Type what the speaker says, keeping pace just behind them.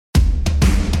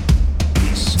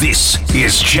This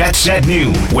is Jets at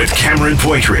Noon with Cameron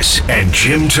Poitras and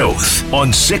Jim Toth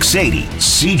on 680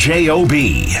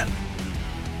 CJOB.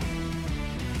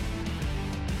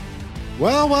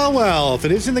 Well, if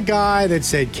it isn't the guy that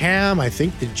said, Cam, I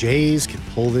think the Jays can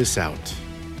pull this out.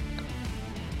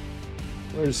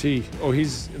 Where's he? Oh,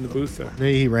 he's in the booth there.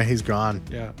 He's gone.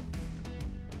 Yeah.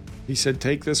 He said,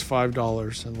 take this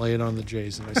 $5 and lay it on the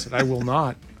Jays. And I said, I will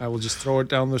not. I will just throw it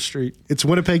down the street. It's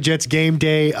Winnipeg Jets game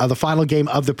day, the final game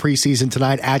of the preseason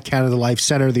tonight at Canada Life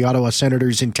Center. The Ottawa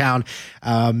Senators in town.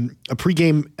 A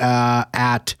pregame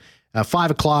at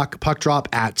 5 o'clock, puck drop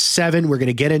at 7. We're going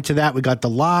to get into that. We got the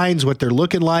lines, what they're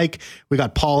looking like. We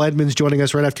got Paul Edmonds joining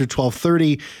us right after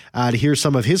 12:30 to hear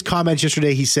some of his comments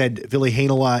yesterday. He said Ville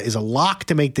Heinola is a lock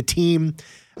to make the team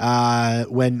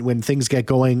when things get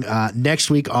going next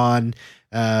week on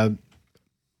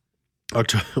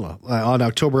October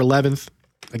 11th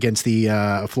against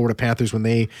the Florida Panthers when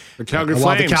they the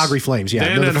Calgary Flames. Yeah,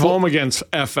 then at home against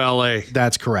FLA.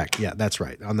 That's correct. Yeah, that's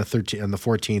right. On the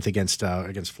 14th against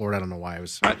Florida. I don't know why it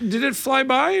was. Did it fly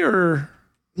by or?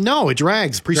 No, it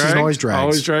drags. Preseason always drags.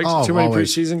 Always drags. Oh, Too many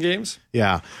preseason games.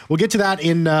 Yeah, we'll get to that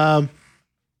in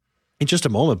just a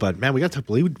moment. But man, we got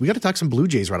to talk some Blue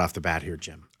Jays right off the bat here,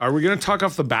 Jim. Are we going to talk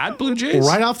off the bat, Blue Jays?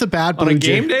 Right off the bat, on a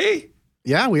game day?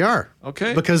 Yeah, we are.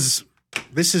 Okay, because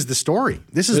this is the story.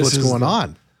 This is what's going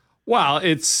on. Well,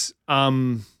 it's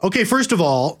okay. First of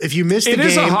all, if you missed the game, it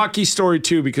is a hockey story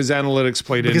too because analytics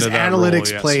played into that. Because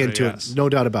analytics play into it, no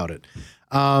doubt about it.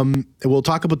 We'll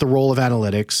talk about the role of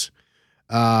analytics.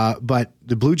 But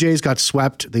the Blue Jays got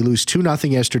swept. They lose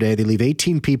 2-0 yesterday. They leave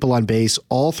 18 people on base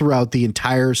all throughout the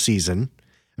entire season.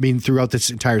 I mean, throughout this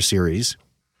entire series.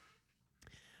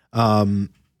 They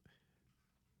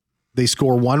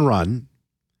score 1 run.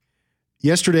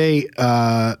 Yesterday,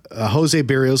 Jose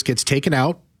Berrios gets taken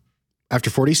out after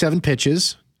 47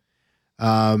 pitches.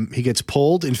 He gets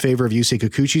pulled in favor of Yusei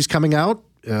Kikuchi's coming out.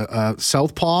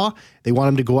 Southpaw. They want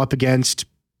him to go up against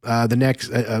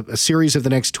a series of the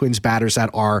next Twins batters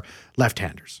that are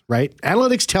left-handers, right?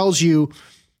 Analytics tells you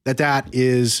that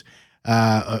is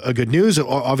a good news.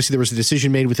 Obviously, there was a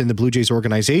decision made within the Blue Jays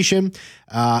organization,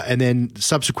 and then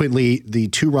subsequently, the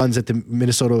 2 runs that the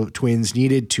Minnesota Twins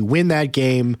needed to win that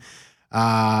game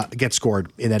get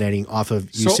scored in that inning off of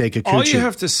Yusei Kikuchi. All you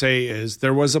have to say is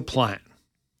there was a plan.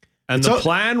 And the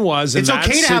plan was in that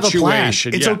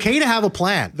situation. It's okay to have a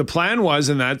plan. The plan was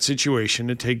in that situation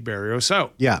to take Berrios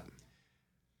out. Yeah.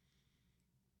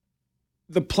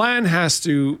 The plan has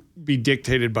to be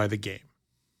dictated by the game.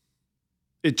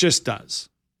 It just does.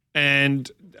 And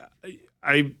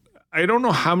I don't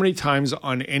know how many times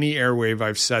on any airwave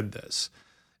I've said this.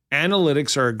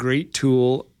 Analytics are a great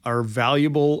tool, are a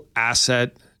valuable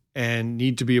asset, and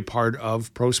need to be a part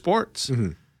of pro sports.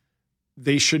 Mm-hmm.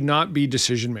 They should not be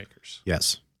decision makers.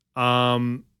 Yes.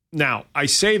 Now, I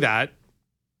say that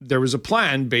there was a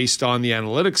plan based on the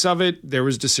analytics of it. There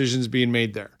was decisions being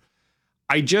made there.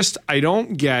 I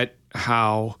don't get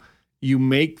how you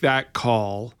make that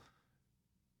call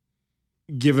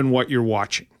given what you're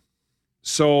watching.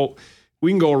 So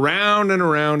we can go around and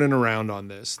around and around on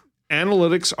this.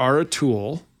 Analytics are a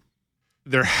tool.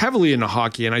 They're heavily into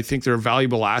hockey, and I think they're a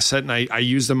valuable asset, and I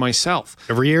use them myself.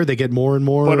 Every year they get more and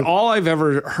more. But all I've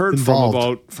ever heard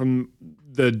from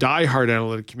the diehard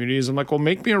analytic community is I'm like, well,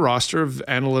 make me a roster of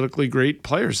analytically great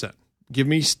players then. Give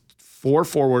me 4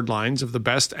 forward lines of the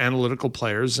best analytical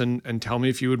players and tell me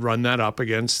if you would run that up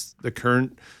against the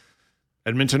current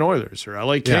Edmonton Oilers or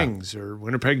LA Kings or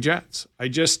Winnipeg Jets.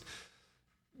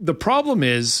 The problem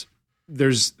is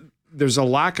there's a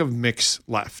lack of mix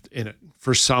left in it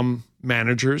for some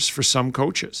managers, for some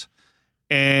coaches.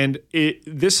 And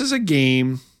this is a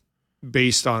game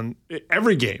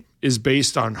every game is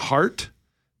based on heart,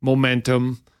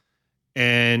 momentum,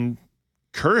 and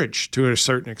courage to a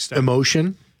certain extent.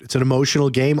 Emotion. It's an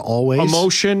emotional game always.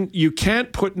 Emotion. You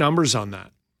can't put numbers on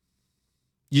that.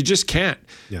 You just can't.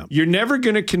 Yeah. You're never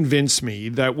going to convince me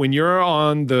that when you're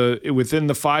within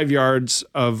the 5 yards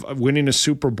of winning a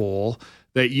Super Bowl,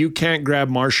 that you can't grab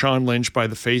Marshawn Lynch by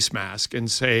the face mask and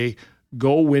say,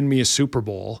 go win me a Super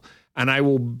Bowl, and I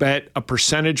will bet a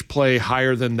percentage play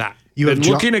higher than that.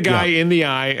 Looking a guy in the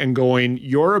eye and going,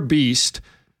 you're a beast,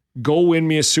 go win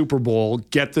me a Super Bowl,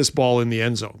 get this ball in the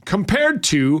end zone. Compared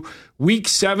to week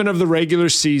 7 of the regular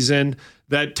season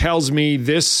that tells me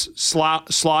this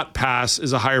slot pass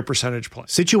is a higher percentage play.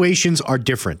 Situations are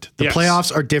different. The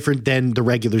playoffs are different than the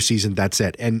regular season. That's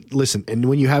it. And listen, and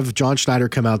when you have John Schneider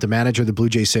come out, the manager of the Blue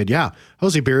Jays said, yeah,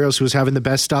 Jose Berrios was having the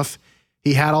best stuff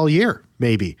he had all year,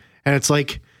 maybe. And it's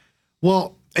like,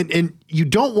 well, And you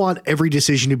don't want every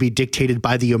decision to be dictated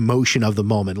by the emotion of the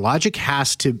moment. Logic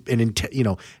has to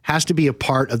be a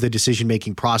part of the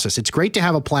decision-making process. It's great to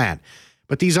have a plan,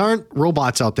 but these aren't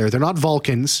robots out there. They're not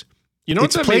Vulcans. You know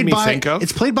what that made me think of?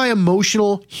 It's played by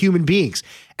emotional human beings,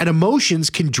 and emotions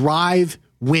can drive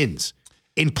wins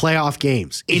in playoff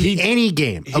games, in any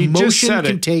game. Emotion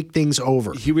can take things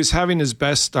over. He was having his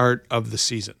best start of the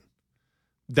season.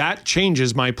 That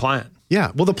changes my plan.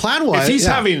 Yeah. Well, the plan was... If he's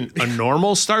having a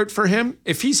normal start for him,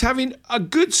 if he's having a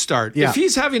good start, if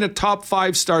he's having a top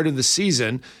 5 start of the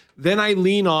season, then I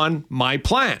lean on my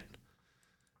plan.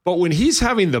 But when he's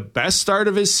having the best start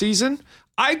of his season,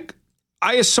 I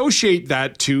associate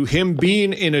that to him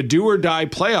being in a do-or-die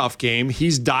playoff game.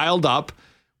 He's dialed up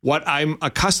what I'm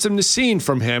accustomed to seeing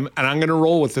from him, and I'm going to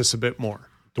roll with this a bit more.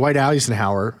 Dwight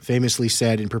Eisenhower famously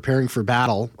said, in preparing for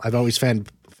battle, I've always found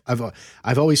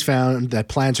that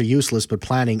plans are useless, but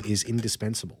planning is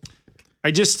indispensable.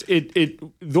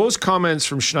 Those comments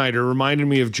from Schneider reminded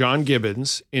me of John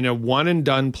Gibbons in a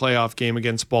one-and-done playoff game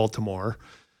against Baltimore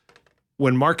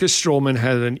when Marcus Stroman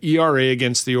had an ERA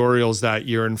against the Orioles that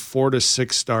year in 4 to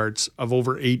 6 starts of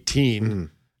over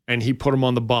 18, and he put him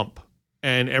on the bump.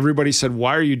 And everybody said,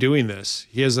 why are you doing this?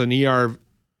 He has an ER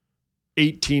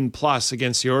 18 plus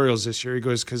against the Orioles this year. He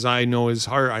goes, because I know his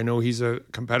heart. I know he's a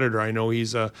competitor. I know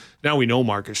now we know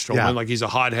Marcus Stroman, like he's a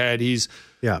hothead.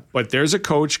 But there's a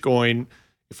coach going,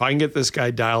 if I can get this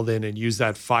guy dialed in and use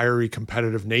that fiery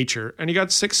competitive nature, and he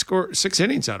got 6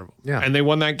 innings out of him. Yeah. And they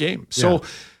won that game. So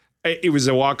it was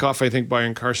a walk-off, I think,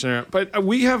 by Carson. But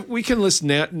we can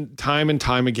listen time and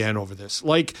time again over this.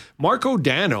 Like Marco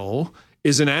Dano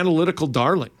is an analytical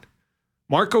darling.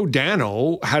 Marco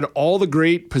Dano had all the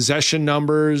great possession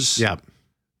numbers,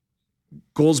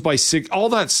 goals by 6, all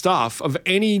that stuff of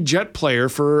any Jet player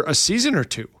for a season or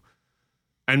two.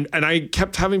 And I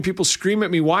kept having people scream at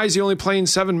me, why is he only playing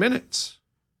 7 minutes?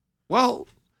 Well,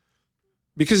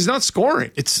 because he's not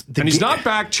scoring. And he's not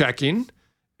back checking,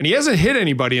 and he hasn't hit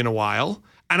anybody in a while.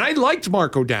 And I liked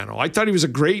Marco Dano. I thought he was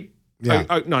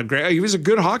he was a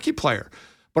good hockey player.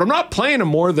 But I'm not playing him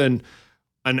more than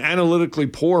an analytically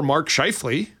poor Mark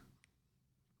Scheifele,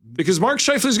 because Mark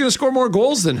Scheifele is going to score more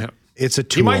goals than him. It's a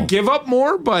tool. He might give up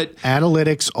more, but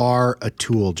analytics are a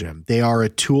tool, Jim. They are a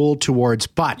tool towards,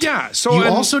 but you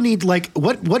also need, like,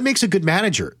 what makes a good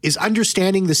manager is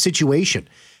understanding the situation.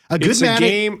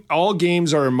 Game. All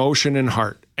games are emotion and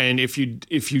heart. And if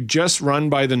you just run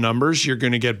by the numbers, you're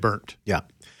going to get burnt. Yeah.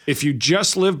 If you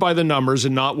just live by the numbers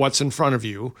and not what's in front of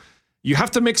you, you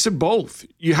have to mix it both.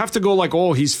 You have to go like,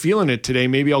 oh, he's feeling it today.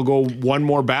 Maybe I'll go one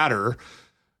more batter,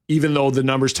 even though the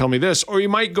numbers tell me this. Or you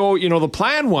might go, the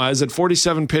plan was at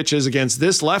 47 pitches against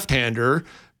this left-hander,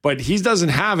 but he doesn't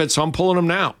have it, so I'm pulling him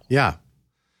now. Yeah.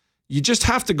 You just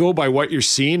have to go by what you're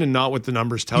seeing and not what the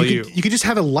numbers tell you. You could just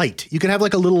have a light. You can have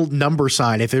like a little number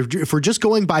sign. If we're just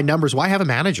going by numbers, why have a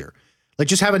manager? Like,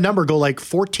 just have a number go like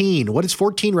 14. What does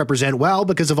 14 represent? Well,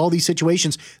 because of all these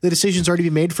situations, the decision's already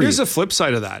been made for you. Here's the flip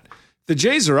side of that. The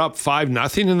Jays are up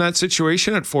 5-0 in that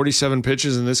situation at 47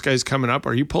 pitches, and this guy's coming up.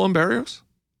 Are you pulling Berrios?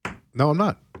 No, I'm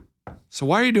not. So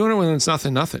why are you doing it when it's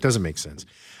 0-0? Doesn't make sense.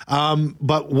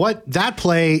 But what that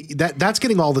play, that's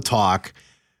getting all the talk.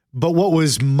 But what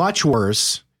was much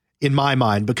worse in my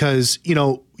mind, because, you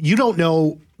don't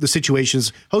know the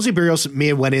situations. Jose Berrios may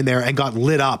have went in there and got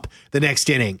lit up the next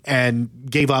inning and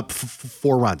gave up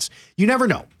 4 runs. You never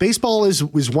know. Baseball is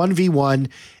 1v1.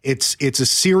 It's a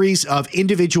series of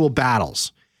individual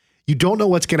battles. You don't know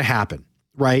what's going to happen,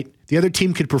 right? The other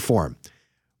team could perform.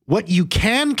 What you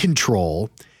can control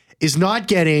is not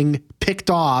getting picked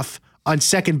off on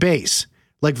second base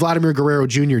like Vladimir Guerrero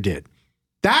Jr. did.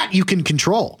 That you can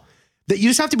control. That you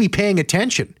just have to be paying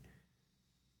attention.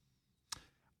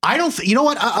 You know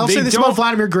what? I'll say this about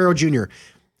Vladimir Guerrero Jr.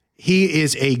 He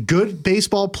is a good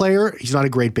baseball player. He's not a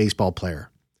great baseball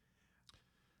player.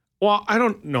 Well, I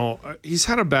don't know. He's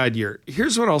had a bad year.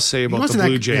 Here's what I'll say about the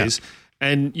Blue Jays. Yeah.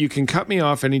 And you can cut me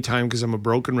off anytime because I'm a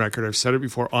broken record. I've said it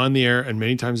before on the air and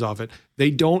many times off it. They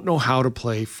don't know how to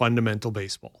play fundamental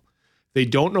baseball. They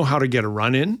don't know how to get a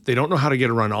run in. They don't know how to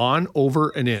get a run on, over,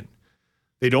 and in.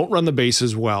 They don't run the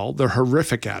bases well. They're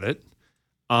horrific at it.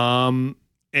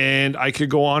 And I could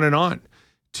go on and on.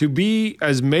 To be,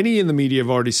 as many in the media have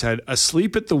already said,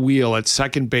 asleep at the wheel at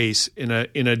second base in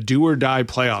a do or die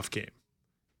playoff game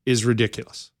is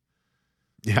ridiculous.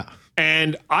 Yeah.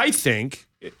 And I think,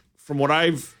 from what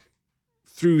I've,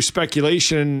 through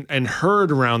speculation and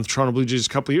heard around the Toronto Blue Jays a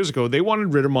couple of years ago, they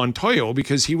wanted rid of Montoyo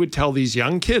because he would tell these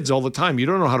young kids all the time, you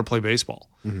don't know how to play baseball.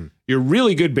 Mm-hmm. You're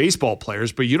really good baseball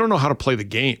players, but you don't know how to play the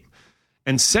game.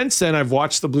 And since then, I've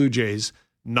watched the Blue Jays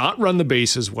not run the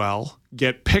bases well,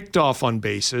 get picked off on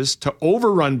bases, to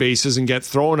overrun bases and get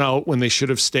thrown out when they should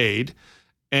have stayed.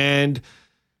 And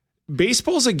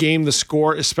baseball's a game, the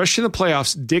score, especially in the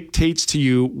playoffs, dictates to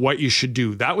you what you should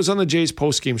do. That was on the Jays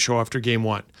postgame show after game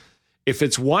 1. If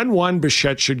it's 1-1,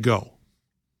 Bichette should go.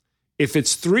 If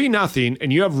it's 3-0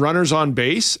 and you have runners on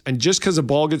base, and just because a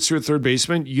ball gets through a third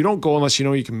baseman, you don't go unless you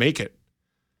know you can make it.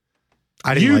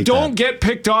 You don't get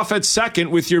picked off at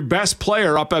second with your best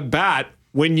player up at bat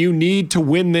when you need to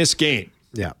win this game.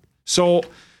 Yeah. So,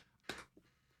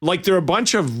 there are a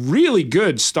bunch of really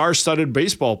good star-studded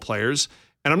baseball players,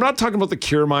 and I'm not talking about the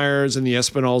Kiermaiers and the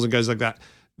Espinals and guys like that.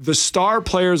 The star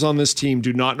players on this team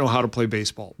do not know how to play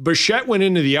baseball. Bichette went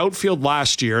into the outfield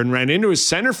last year and ran into his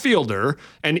center fielder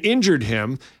and injured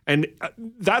him, and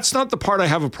that's not the part I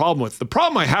have a problem with. The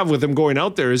problem I have with him going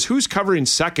out there is who's covering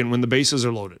second when the bases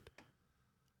are loaded.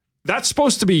 That's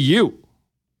supposed to be you.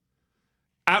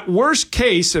 At worst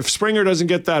case, if Springer doesn't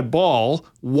get that ball,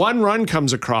 1 run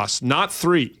comes across, not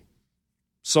 3.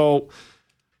 So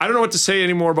I don't know what to say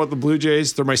anymore about the Blue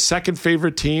Jays. They're my second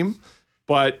favorite team,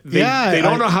 but they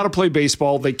don't know how to play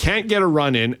baseball. They can't get a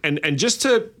run in. And just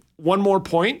to one more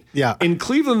point, in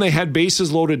Cleveland, they had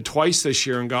bases loaded twice this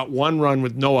year and got 1 run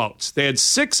with no outs. They had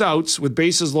 6 outs with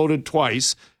bases loaded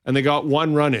twice, and they got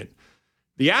 1 run in.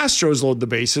 The Astros load the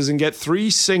bases and get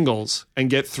 3 singles and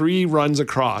get 3 runs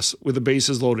across with the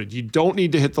bases loaded. You don't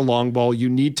need to hit the long ball. You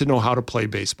need to know how to play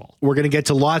baseball. We're going to get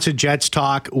to lots of Jets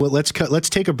talk. Well, let's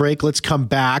take a break. Let's come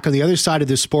back. On the other side of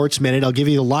the Sports Minute, I'll give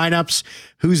you the lineups,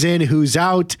 who's in, who's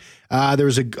out.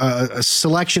 There's a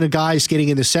selection of guys getting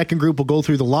in the second group. We'll go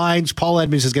through the lines. Paul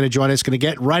Edmonds is going to join us. Going to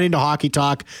get right into hockey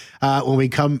talk when we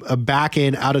come back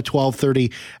in out of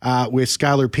 12:30 with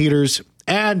Skylar Peters.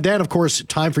 And then, of course,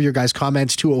 time for your guys'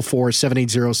 comments,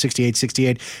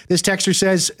 204-780-6868. This texter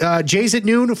says, Jays at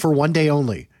noon for one day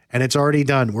only. And it's already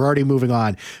done. We're already moving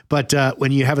on. But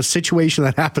when you have a situation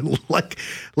that happened like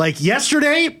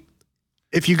yesterday,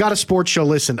 if you got a sports show,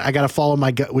 listen, I got to follow my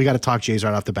gut. We got to talk Jays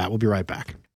right off the bat. We'll be right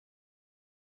back.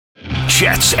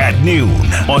 Jets at noon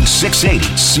on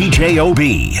 680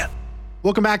 CJOB.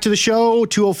 Welcome back to the show,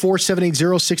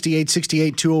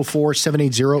 204-780-6868,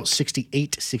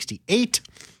 204-780-6868.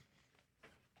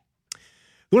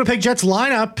 The Winnipeg Jets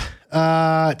lineup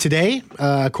today,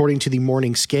 according to the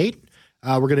morning skate.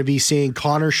 We're going to be seeing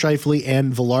Connor, Scheifele,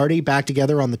 and Velarde back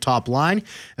together on the top line.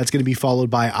 That's going to be followed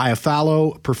by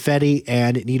Iafallo, Perfetti,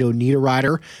 and Nito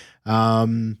Niederreiter.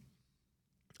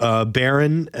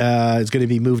 Barron is going to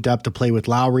be moved up to play with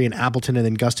Lowry and Appleton, and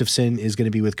then Gustafsson is going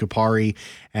to be with Kupari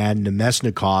and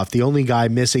Nemesnikov. The only guy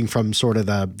missing from sort of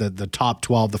the top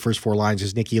 12, the first 4 lines,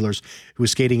 is Nick Ehlers, who was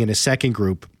skating in his second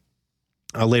group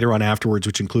later on afterwards,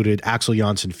 which included Axel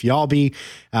Jonsson-Fjallby,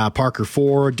 Parker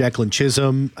Ford, Declan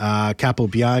Chisholm,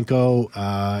 Capobianco,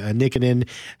 Nikkanen,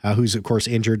 who's, of course,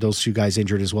 injured. Those 2 guys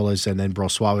injured as well as, and then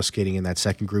Brossois was skating in that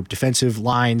second group. Defensive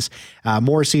lines,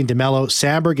 Morrissey and DeMello,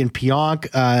 Samberg and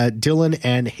Pionk, Dillon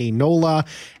and Heinola,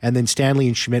 and then Stanley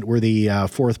and Schmidt were the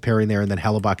 4th pairing there, and then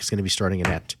Hellebuck is going to be starting in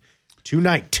net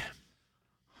tonight.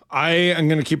 I am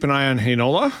going to keep an eye on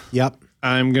Heinola. Yep.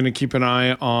 I'm going to keep an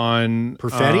eye on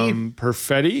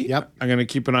Perfetti. Yep. I'm going to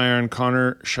keep an eye on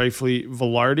Connor, Scheifele,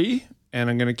 Velarde, and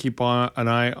I'm going to keep an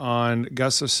eye on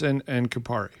Gustafsson and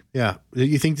Kupari. Yeah.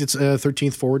 You think it's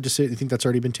 13th forward to sit? You think that's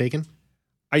already been taken?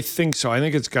 I think so. I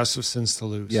think it's Gustafsson's to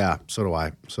lose. Yeah, so do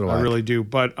I. I really do.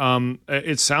 But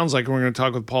it sounds like we're going to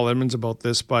talk with Paul Edmonds about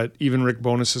this, but even Rick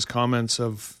Bonus's comments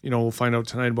of, we'll find out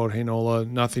tonight about Heinola,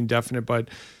 nothing definite, but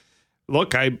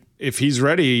look, if he's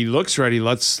ready, he looks ready.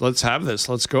 Let's have this.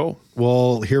 Let's go.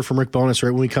 We'll hear from Rick Bonus right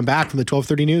when we come back from the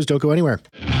 12:30 news. Don't go anywhere.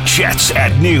 Jets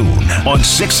at noon on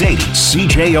 680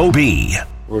 CJOB.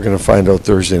 We're going to find out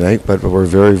Thursday night, but we're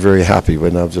very, very happy.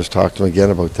 But I've just talked to him again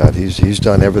about that. He's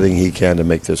done everything he can to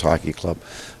make this hockey club.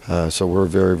 So we're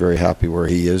very, very happy where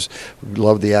he is. We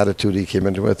love the attitude he came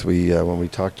into with. When we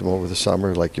talked to him over the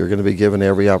summer, you're going to be given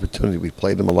every opportunity. We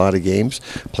played him a lot of games,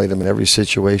 played him in every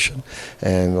situation,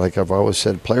 and like I've always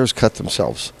said, players cut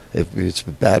themselves if it's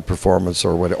a bad performance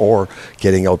or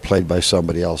getting outplayed by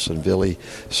somebody else. And Billy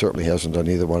certainly hasn't done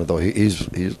either one of those. He's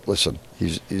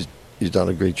done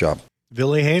a great job.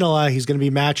 Ville Heinola, he's going to be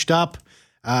matched up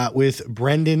with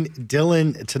Brendan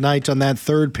Dillon tonight on that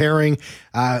third pairing.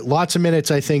 Lots of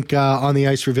minutes, I think, on the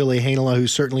ice for Ville Heinola,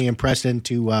 who's certainly impressed. And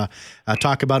to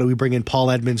talk about it, we bring in Paul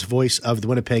Edmonds, voice of the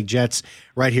Winnipeg Jets,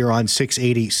 right here on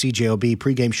 680 CJOB.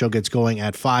 Pre-game show gets going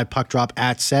at 5, puck drop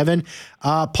at 7.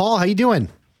 Paul, how you doing?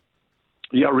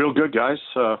 Yeah, real good, guys.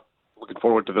 Looking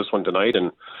forward to this one tonight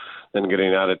and then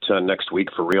getting at it next week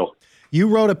for real. You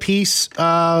wrote a piece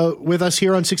with us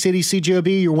here on 680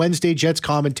 CJOB, your Wednesday Jets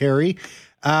commentary.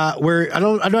 where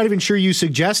I'm not even sure you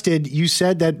suggested. You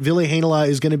said that Ville Heinola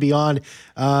is going to be on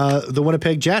the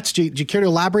Winnipeg Jets. Do you care to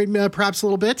elaborate perhaps a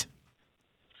little bit?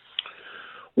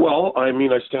 Well, I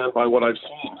mean, I stand by what I've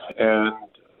seen, and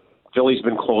Ville's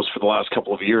been close for the last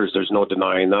couple of years. There's no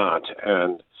denying that.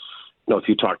 And if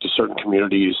you talk to certain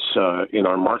communities in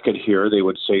our market here, they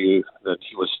would say that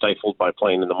he was stifled by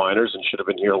playing in the minors and should have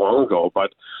been here long ago.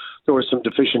 But there were some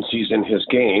deficiencies in his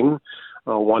game.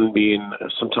 One being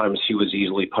sometimes he was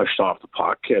easily pushed off the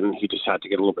puck, and he just had to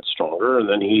get a little bit stronger, and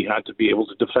then he had to be able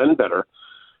to defend better.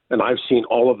 And I've seen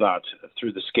all of that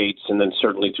through the skates and then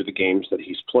certainly through the games that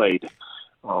he's played.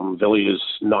 Ville is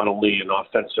not only an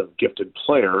offensive gifted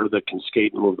player that can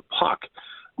skate and move the puck,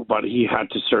 but he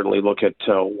had to certainly look at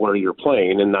where you're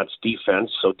playing, and that's defense,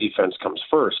 so defense comes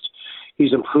first.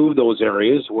 He's improved those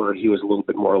areas where he was a little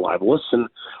bit more libelous, and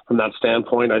from that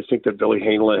standpoint, I think that Ville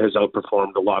Heinola has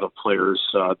outperformed a lot of players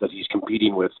that he's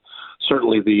competing with,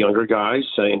 certainly the younger guys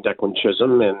in Declan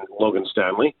Chisholm and Logan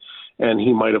Stanley, and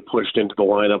he might have pushed into the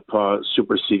lineup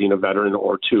superseding a veteran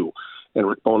or two. And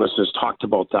Rick Bowness has talked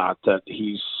about that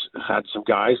he's had some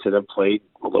guys that have played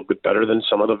a little bit better than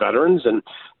some of the veterans, and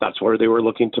that's where they were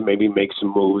looking to maybe make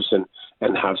some moves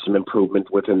and have some improvement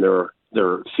within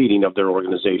their feeding of their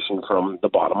organization from the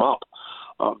bottom up.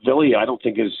 Ville, I don't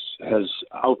think has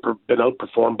been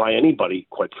outperformed by anybody,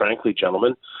 quite frankly,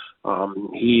 gentlemen.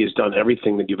 He has done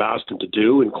everything that you've asked him to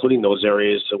do, including those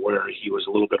areas where he was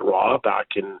a little bit raw back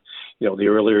in the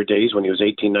earlier days when he was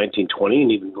 18, 19, 20,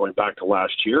 and even going back to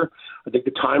last year. I think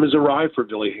the time has arrived for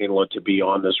Ville Heinola to be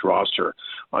on this roster.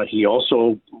 He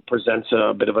also presents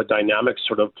a bit of a dynamic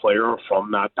sort of player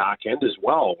from that back end as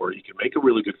well, where he can make a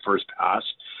really good first pass.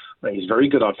 He's very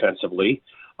good offensively.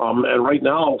 And right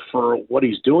now, for what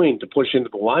he's doing to push into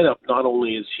the lineup, not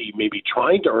only is he maybe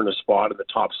trying to earn a spot in the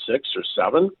top 6 or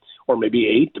 7, or maybe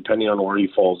 8, depending on where he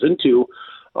falls into,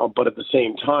 but at the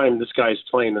same time, this guy's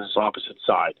playing on his opposite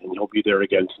side, and he'll be there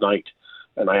again tonight.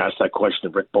 And I asked that question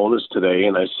of Rick Bowness today,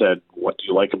 and I said, what do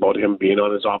you like about him being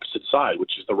on his opposite side,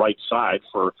 which is the right side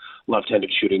for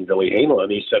left-handed shooting Ville Heinola?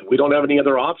 And he said, we don't have any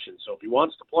other options, so if he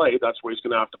wants to play, that's where he's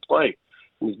going to have to play.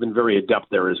 And he's been very adept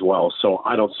there as well. So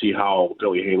I don't see how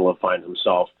Ville Heinola finds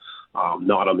himself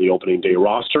not on the opening day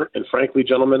roster. And frankly,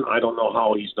 gentlemen, I don't know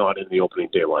how he's not in the opening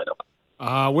day lineup.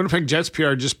 Winnipeg Jets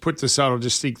PR just put this out. I'll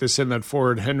just sneak this in that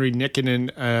forward Henry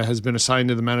Nikkinen has been assigned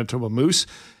to the Manitoba Moose,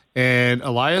 and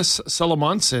Elias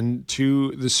Salomonsen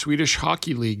to the Swedish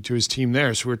Hockey League, to his team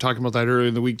there. So we were talking about that earlier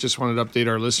in the week. Just wanted to update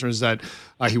our listeners that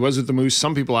he was with the Moose.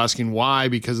 Some people asking why,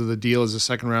 because of the deal as a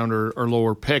second round or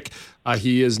lower pick.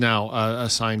 He is now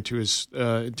assigned to his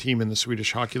team in the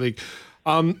Swedish Hockey League.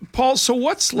 Paul, so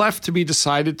what's left to be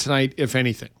decided tonight, if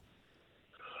anything?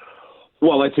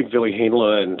 Well, I think Ville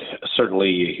Heinola and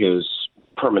certainly his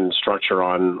permanent structure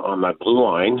on that blue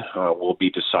line will be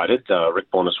decided.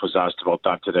 Rick Bowness was asked about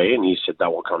that today, and he said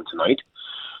that will come tonight.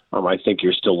 I think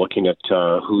you're still looking at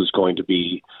who's going to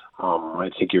be, I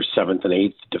think your 7th and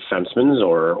 8th defensemen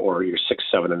or your 6,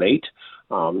 7, and 8.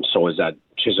 So is that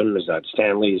Chisholm? Is that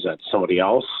Stanley? Is that somebody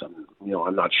else?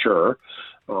 I'm not sure.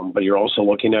 But you're also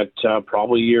looking at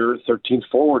probably your 13th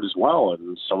forward as well,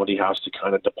 and somebody has to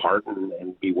kind of depart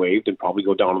and be waived and probably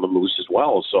go down to the Moose as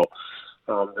well. So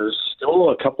there's still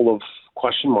a couple of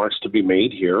question marks to be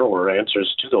made here, or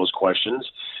answers to those questions,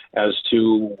 as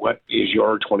to what is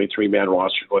your 23-man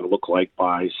roster going to look like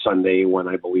by Sunday, when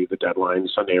I believe the deadline,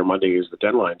 Sunday or Monday is the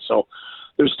deadline. So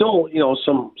there's still,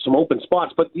 some open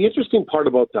spots. But the interesting part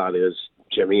about that is,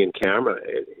 Jimmy and Cam,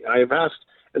 I have asked,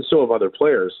 and so have other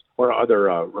players or other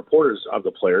reporters of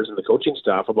the players and the coaching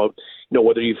staff about,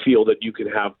 whether you feel that you can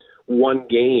have one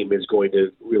game is going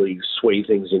to really sway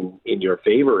things in your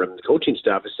favor. And the coaching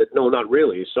staff has said, no, not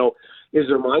really. So is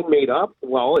their mind made up?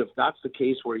 Well, if that's the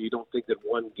case, where you don't think that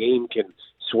one game can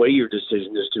sway your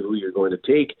decision as to who you're going to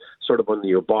take, sort of on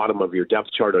your bottom of your depth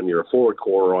chart on your forward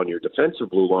core or on your defensive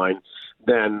blue line,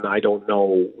 then I don't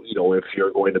know, if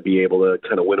you're going to be able to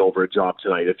kind of win over a job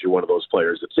tonight if you're one of those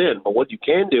players that's in. But what you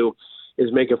can do is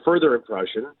make a further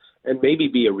impression and maybe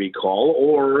be a recall,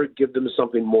 or give them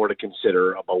something more to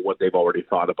consider about what they've already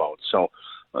thought about. So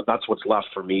that's what's left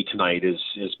for me tonight is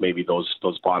maybe those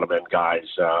bottom end guys.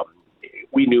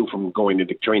 We knew from going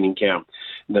into training camp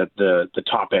that the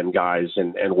top end guys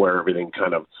and where everything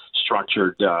kind of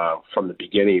structured from the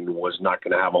beginning was not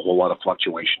going to have a whole lot of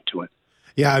fluctuation to it.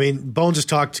 Yeah, I mean, Bones has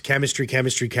talked chemistry,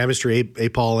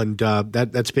 Paul, and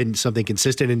that's been something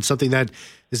consistent and something that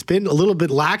has been a little bit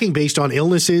lacking based on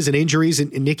illnesses and injuries, and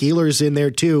Nick Ehlers in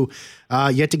there too,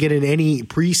 yet to get in any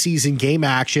preseason game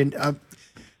action.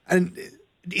 And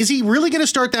Is he really going to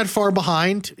start that far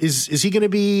behind? Is he going to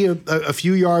be a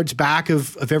few yards back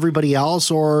of everybody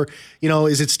else, or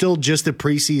is it still just the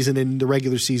preseason and the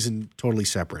regular season totally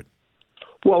separate?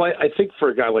 Well, I think for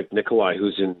a guy like Nikolai,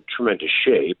 who's in tremendous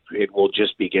shape, it will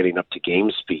just be getting up to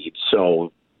game speed.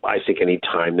 So I think any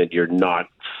time that you're not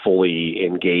fully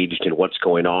engaged in what's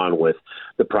going on with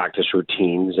the practice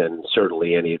routines and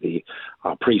certainly any of the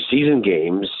preseason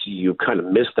games, you kind of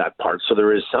miss that part. So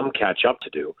there is some catch up to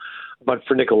do. But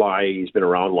for Nikolai, he's been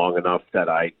around long enough that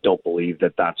I don't believe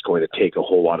that that's going to take a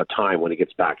whole lot of time when he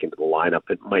gets back into the lineup.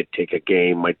 It might take a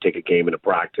game in a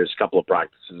practice, a couple of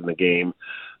practices in the game.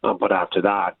 But after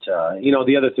that,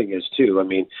 the other thing is, too, I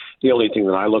mean, the only thing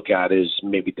that I look at is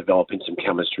maybe developing some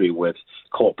chemistry with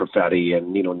Cole Perfetti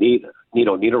and, Nino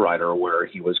Niederreiter, where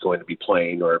he was going to be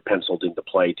playing or penciled into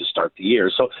play to start the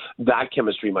year. So that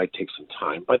chemistry might take some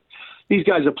time. But these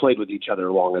guys have played with each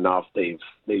other long enough. They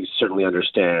certainly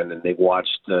understand, and they've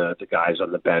watched the guys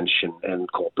on the bench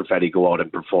and Cole Perfetti go out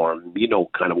and perform. You know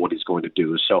kind of what he's going to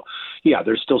do. So, yeah,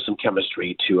 there's still some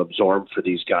chemistry to absorb for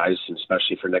these guys, and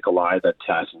especially for Nikolai that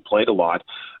hasn't played a lot.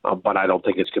 But I don't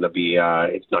think it's going to be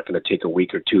it's not going to take a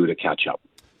week or two to catch up.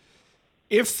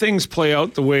 If things play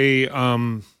out the way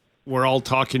we're all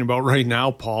talking about right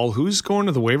now, Paul, who's going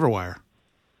to the waiver wire?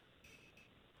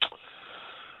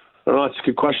 Well, that's a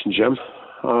good question, Jim.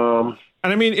 And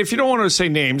I mean, if you don't want to say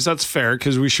names, that's fair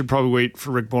because we should probably wait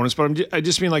for Rick Bowness. But I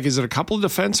just mean, like, is it a couple of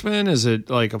defensemen? Is it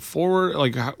like a forward?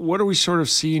 Like, what are we sort of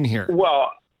seeing here?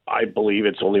 Well, I believe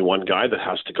it's only one guy that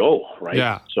has to go, right?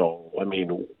 Yeah. So, I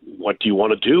mean, what do you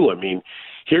want to do? I mean,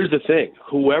 here's the thing.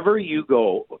 Whoever you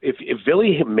go, if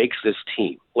Billy makes this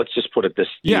team, let's just put it this.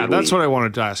 Yeah, that's what I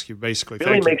wanted to ask you, basically.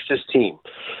 Billy makes this team.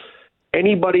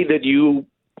 Anybody that you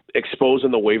expose on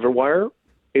the waiver wire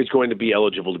is going to be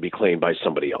eligible to be claimed by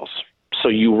somebody else. So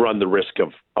you run the risk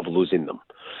of losing them.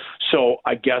 So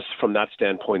I guess from that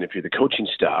standpoint, if you're the coaching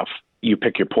staff, you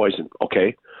pick your poison.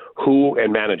 Okay, who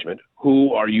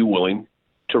are you willing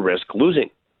to risk losing?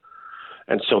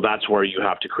 And so that's where you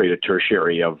have to create a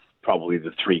tertiary of probably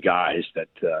the three guys that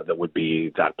would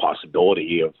be that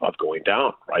possibility of going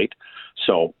down, right?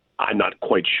 So I'm not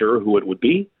quite sure who it would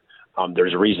be.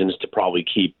 There's reasons to probably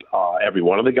keep every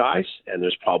one of the guys, and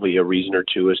there's probably a reason or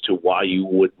two as to why you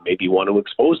would maybe want to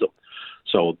expose them.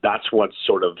 So that's what's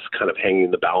sort of kind of hanging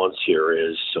in the balance here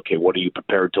is, okay, what are you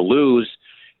prepared to lose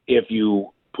if you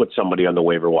put somebody on the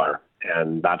waiver wire?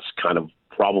 And that's kind of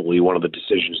probably one of the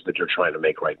decisions that you're trying to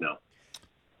make right now.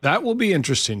 That will be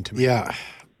interesting to me. Yeah,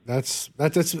 that's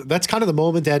kind of the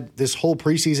moment that this whole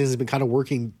preseason has been kind of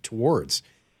working towards.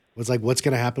 It's like, what's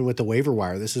going to happen with the waiver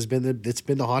wire? It's been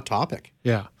the hot topic.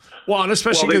 Yeah. Well, and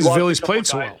especially because Billy's played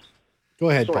so well. Go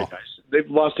ahead, Sorry, Paul. guys. They've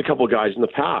lost a couple of guys in the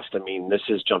past. I mean, this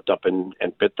has jumped up and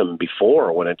bit them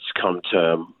before when it's come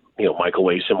to, Michael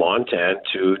Asimont and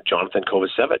to Jonathan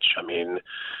Kovacevic. I mean,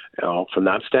 from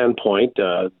that standpoint,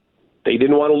 they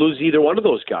didn't want to lose either one of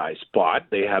those guys, but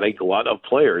they had a glut of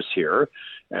players here,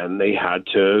 and they had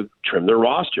to trim their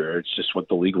roster. It's just what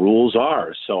the league rules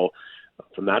are. So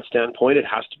from that standpoint, it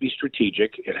has to be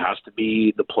strategic. It has to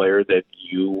be the player that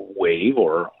you waive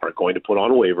or are going to put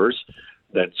on waivers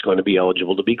that's going to be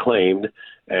eligible to be claimed,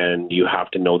 and you have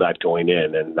to know that going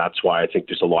in. And that's why I think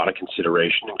there's a lot of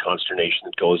consideration and consternation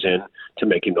that goes in to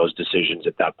making those decisions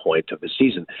at that point of the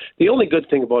season. The only good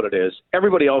thing about it is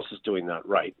everybody else is doing that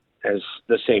right, as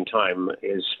the same time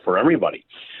is for everybody.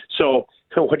 So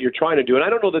what you're trying to do, and I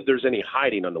don't know that there's any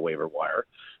hiding on the waiver wire,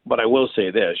 but I will say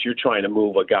this, you're trying to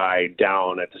move a guy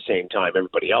down at the same time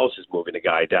everybody else is moving a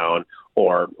guy down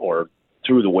or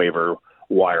through the waiver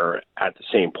wire at the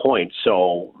same point.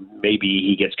 So maybe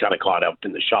he gets kind of caught up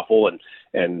in the shuffle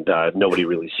and nobody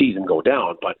really sees him go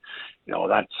down. But,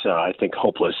 that's, I think,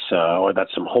 hopeless, or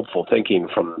that's some hopeful thinking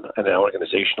from an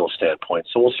organizational standpoint.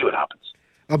 So we'll see what happens.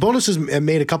 Bowness has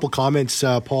made a couple comments,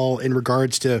 Paul, in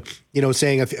regards to,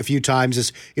 saying a few times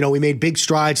is, we made big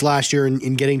strides last year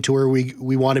in getting to where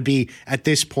we want to be at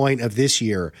this point of this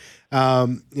year.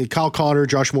 Kyle Connor,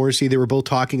 Josh Morrissey, they were both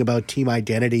talking about team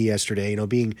identity yesterday,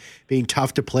 being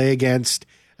tough to play against,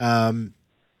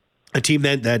 a team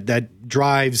that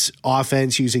drives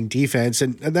offense using defense.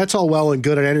 And that's all well and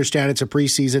good. I understand it's a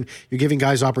preseason. You're giving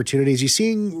guys opportunities. You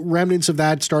seeing remnants of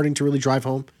that starting to really drive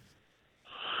home?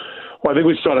 Well, I think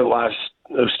we started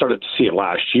to see it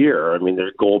last year. I mean,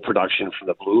 their goal production from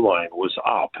the blue line was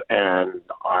up, and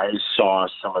I saw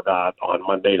some of that on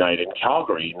Monday night in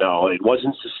Calgary. Now, it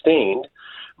wasn't sustained,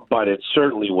 but it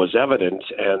certainly was evident,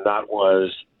 and that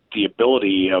was the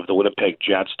ability of the Winnipeg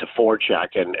Jets to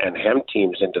forecheck and hem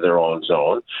teams into their own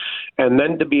zone, and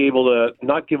then to be able to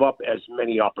not give up as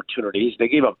many opportunities. They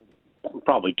gave up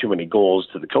probably too many goals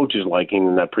to the coach's liking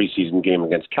in that preseason game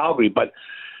against Calgary, but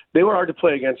they were hard to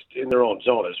play against in their own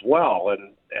zone as well.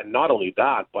 And not only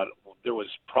that, but there was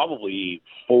probably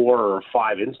 4 or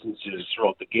 5 instances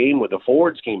throughout the game where the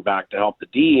forwards came back to help the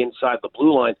D inside the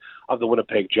blue line of the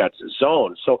Winnipeg Jets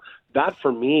zone. So that,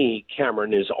 for me,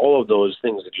 Cameron, is all of those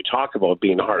things that you talk about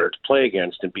being harder to play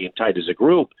against and being tight as a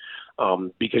group,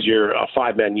 because you're a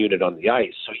 5-man unit on the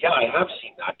ice. So, yeah, I have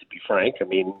seen that, to be frank. I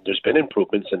mean, there's been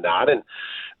improvements in that, and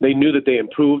they knew that they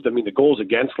improved. I mean, the goals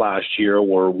against last year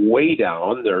were way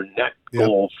down. Their net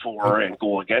goal for and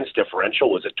goal against differential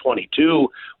was at 22,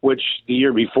 which the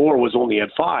year before was only at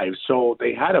 5. So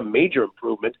they had a major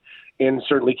improvement in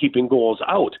certainly keeping goals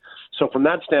out. So from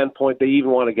that standpoint, they even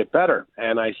want to get better.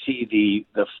 And I see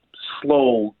the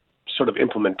slow sort of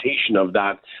implementation of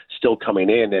that still coming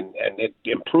in and it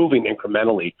improving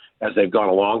incrementally as they've gone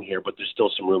along here, but there's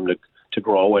still some room to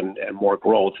grow and more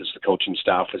growth, as the coaching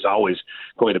staff is always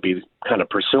going to be kind of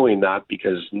pursuing that,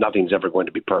 because nothing's ever going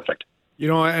to be perfect. You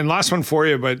know, and last one for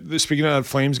you, but speaking of that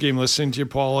Flames game, listening to you,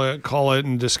 Paul, call it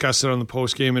and discuss it on the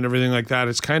post game and everything like that,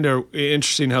 it's kind of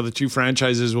interesting how the two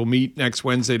franchises will meet next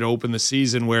Wednesday to open the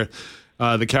season, where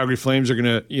the Calgary Flames are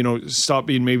going to, stop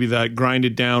being maybe that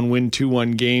grinded down, win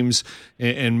 2-1 games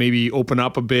and maybe open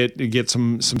up a bit and get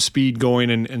some speed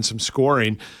going and some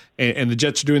scoring. And the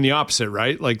Jets are doing the opposite,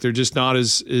 right? Like, they're just not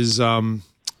as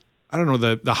I don't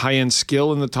know, the high-end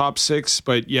skill in the top 6,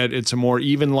 but yet it's a more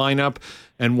even lineup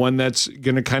and one that's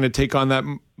going to kind of take on that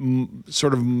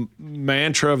sort of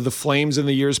mantra of the Flames in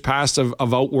the years past of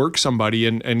outwork somebody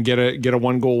and get a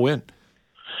 1-goal win.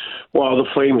 Well, the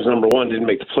Flames, number one, didn't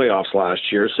make the playoffs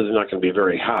last year, so they're not going to be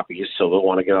very happy. So they'll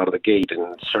want to get out of the gate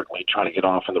and certainly try to get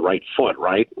off on the right foot,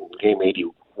 right? Game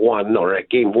 81, or at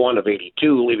game 1 of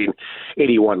 82, leaving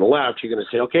 81 left, you're going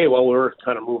to say, okay, well, we're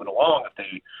kind of moving along if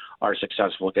they are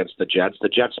successful against the Jets. The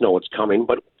Jets know what's coming.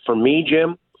 But for me,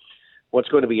 Jim, what's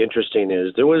going to be interesting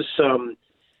is there was some,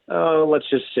 let's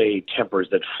just say, tempers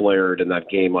that flared in that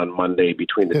game on Monday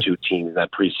between the two teams, that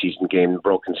preseason game,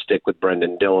 broken stick with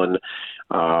Brendan Dillon,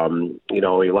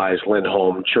 Elias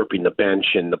Lindholm chirping the bench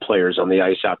and the players on the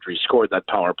ice after he scored that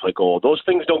power play goal. Those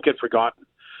things don't get forgotten.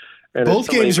 And both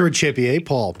games were chippy,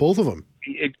 Paul? Both of them.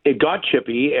 It got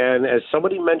chippy, and as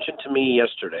somebody mentioned to me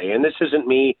yesterday, and this isn't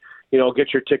me,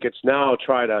 get your tickets now,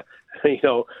 try to,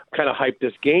 kind of hype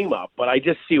this game up, but I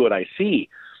just see what I see.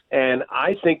 And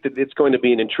I think that it's going to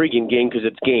be an intriguing game because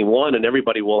it's game 1 and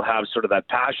everybody will have sort of that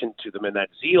passion to them and that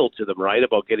zeal to them, right,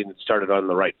 about getting it started on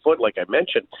the right foot, like I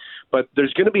mentioned. But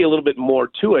there's going to be a little bit more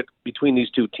to it between these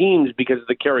two teams because of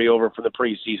the carryover from the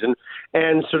preseason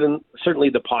and certainly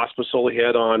the Pospisil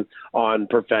hit on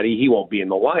Perfetti. He won't be in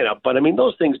the lineup. But, I mean,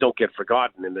 those things don't get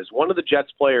forgotten. And as one of the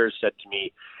Jets players said to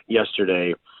me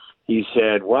yesterday, he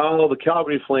said, well, the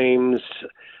Calgary Flames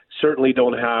certainly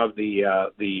don't have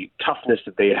the toughness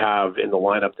that they have in the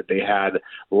lineup that they had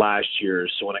last year.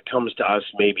 So when it comes to us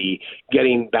maybe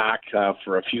getting back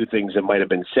for a few things that might have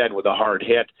been said with a hard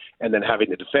hit and then having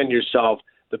to defend yourself,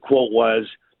 the quote was,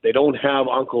 they don't have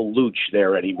Uncle Luch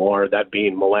there anymore, that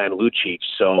being Milan Lucic.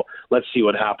 So let's see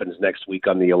what happens next week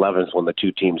on the 11th when the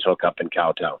two teams hook up in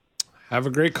Cowtown. Have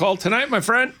a great call tonight, my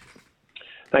friend.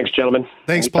 Thanks, gentlemen.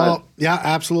 Thanks, Paul. Yeah,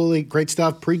 absolutely. Great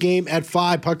stuff. Pre-game at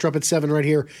 5, puck drop at 7 right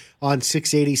here on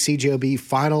 680 CJOB.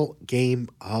 Final game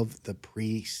of the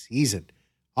preseason.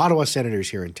 Ottawa Senators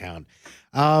here in town.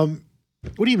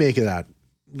 What do you make of that?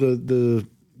 The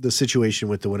situation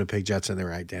with the Winnipeg Jets and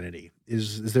their identity.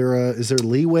 Is there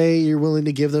leeway you're willing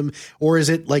to give them? Or is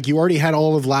it like you already had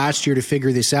all of last year to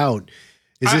figure this out?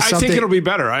 I think it'll be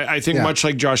better. I think much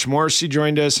like Josh Morrissey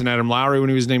joined us and Adam Lowry when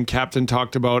he was named captain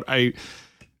talked about,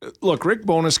 look, Rick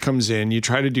Bowness comes in, you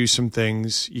try to do some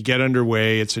things, you get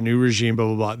underway, it's a new regime, blah,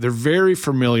 blah, blah. They're very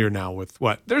familiar now with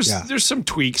what? There's some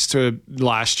tweaks to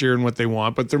last year and what they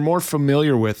want, but they're more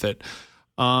familiar with it.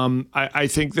 I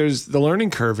think the learning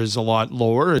curve is a lot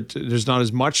lower. There's not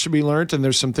as much to be learned, and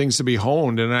there's some things to be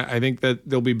honed, and I think that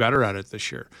they'll be better at it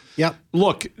this year. Yep.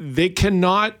 Look, they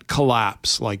cannot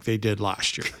collapse like they did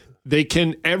last year.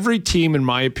 Every team, in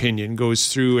my opinion,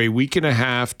 goes through a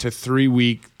 1.5 to 3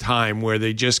 week time where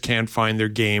they just can't find their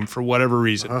game for whatever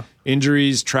reason.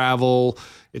 Injuries, travel,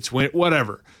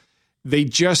 whatever. They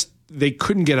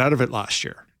couldn't get out of it last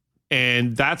year.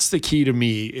 And that's the key to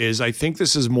me is I think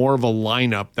this is more of a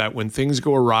lineup that when things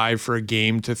go awry for a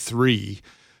game to 3,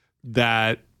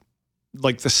 that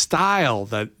like the style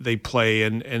that they play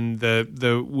and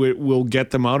will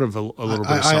get them out of a little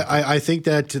bit of something. I think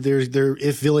that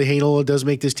if Ville Heinola does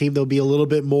make this team, there'll be a little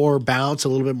bit more bounce, a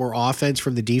little bit more offense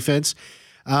from the defense.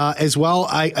 As well,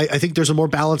 I think there's a more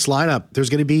balanced lineup. There's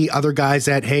going to be other guys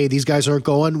that, hey, these guys aren't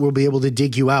going, we'll be able to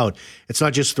dig you out. It's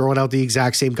not just throwing out the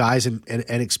exact same guys and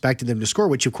expecting them to score,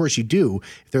 which of course you do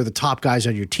if they're the top guys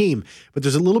on your team. But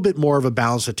there's a little bit more of a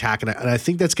balanced attack, and I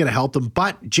think that's going to help them.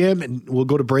 But Jim, and we'll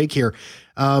go to break here,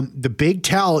 the big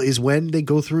tell is when they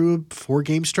go through a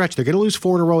 4-game stretch. They're going to lose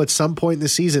 4 in a row at some point in the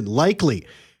season, likely.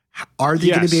 Are they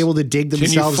going to be able to dig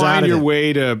themselves out of it? Can you find your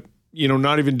way to,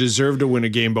 not even deserve to win a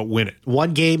game, but win it?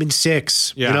 1 game in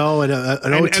 6, and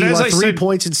an OT or 3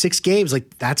 points in 6 games.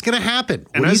 Like, that's going to happen.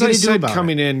 And as I said,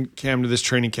 coming in, Cam, to this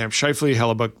training camp, Scheifele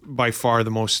Hellebuyck, by far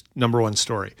the most number 1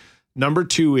 story. Number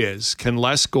 2 is, can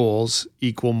less goals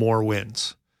equal more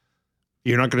wins?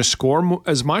 You're not going to score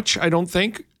as much, I don't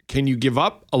think. Can you give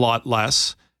up a lot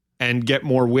less and get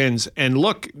more wins? And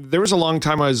look, there was a long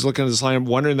time I was looking at this lineup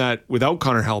wondering that without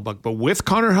Connor Hellebuyck. But with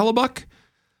Connor Hellebuyck,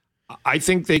 I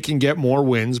think they can get more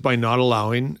wins by not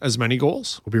allowing as many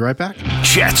goals. We'll be right back.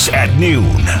 Jets at noon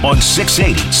on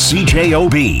 680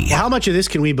 CJOB. Well, how much of this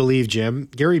can we believe, Jim?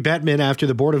 Gary Bettman, after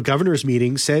the Board of Governors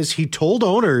meeting, says he told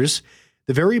owners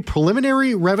the very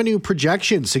preliminary revenue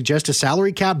projections suggest a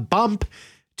salary cap bump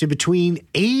to between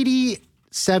 $87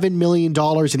 million and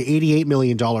 $88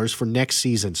 million for next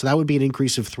season. So that would be an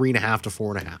increase of 3.5 to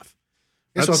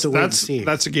 4.5.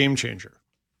 That's a game changer.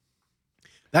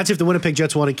 That's if the Winnipeg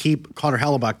Jets want to keep Connor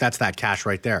Hellebuyck. That's that cash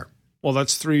right there. Well,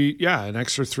 that's an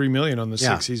extra $3 million on the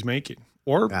 6 he's making,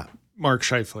 or Mark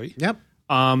Scheifele. Yep.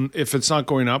 If it's not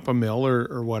going up $1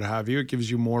 million or what have you, it gives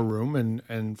you more room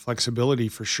and flexibility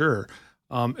for sure.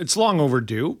 It's long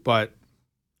overdue, but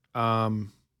I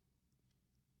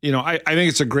think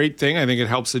it's a great thing. I think it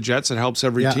helps the Jets. It helps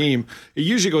every team. It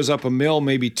usually goes up $1 million,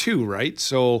 maybe $2 million, right?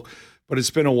 So. But it's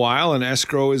been a while, and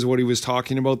escrow is what he was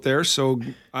talking about there. So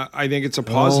I think it's a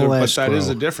positive, but that is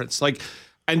a difference.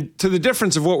 And to the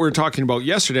difference of what we were talking about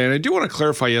yesterday, and I do want to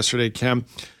clarify yesterday, Cam,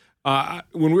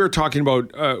 when we were talking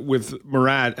about with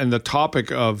Murat and the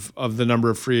topic of the number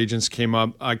of free agents came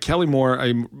up, Kelly Moore,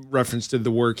 I referenced, did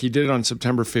the work. He did it on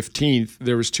September 15th.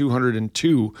 There was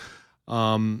 202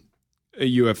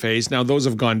 UFAs. Now, those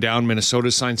have gone down.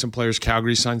 Minnesota signed some players.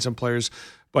 Calgary signed some players.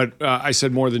 But I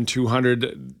said more than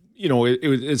 200.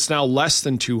 It's now less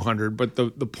than 200, but the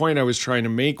point I was trying to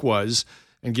make was,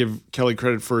 and give Kelly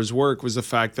credit for his work, was the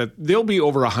fact that there'll be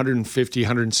over 150,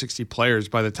 160 players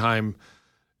by the time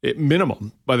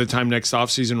next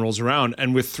offseason rolls around.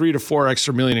 And with 3 to 4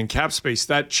 extra million in cap space,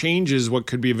 that changes what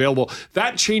could be available.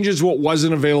 That changes what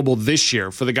wasn't available this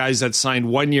year for the guys that signed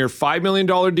 1-year, $5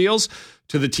 million deals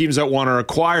to the teams that want to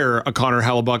acquire a Connor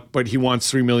Hellebuyck, but he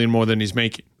wants $3 million more than he's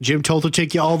making. Jim Toth will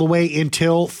take you all the way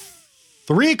until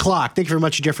 3 o'clock. Thank you very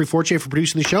much to Jeffrey Fortier for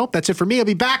producing the show. That's it for me. I'll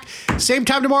be back same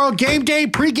time tomorrow. Game day,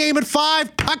 pregame at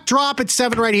 5, puck drop at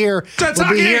 7 right here. We'll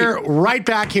be here right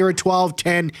back here at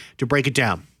 12:10 to break it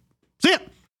down. See ya.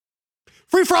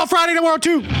 Free for all Friday tomorrow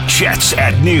too. Jets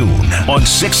at noon on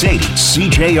 680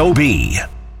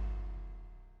 CJOB.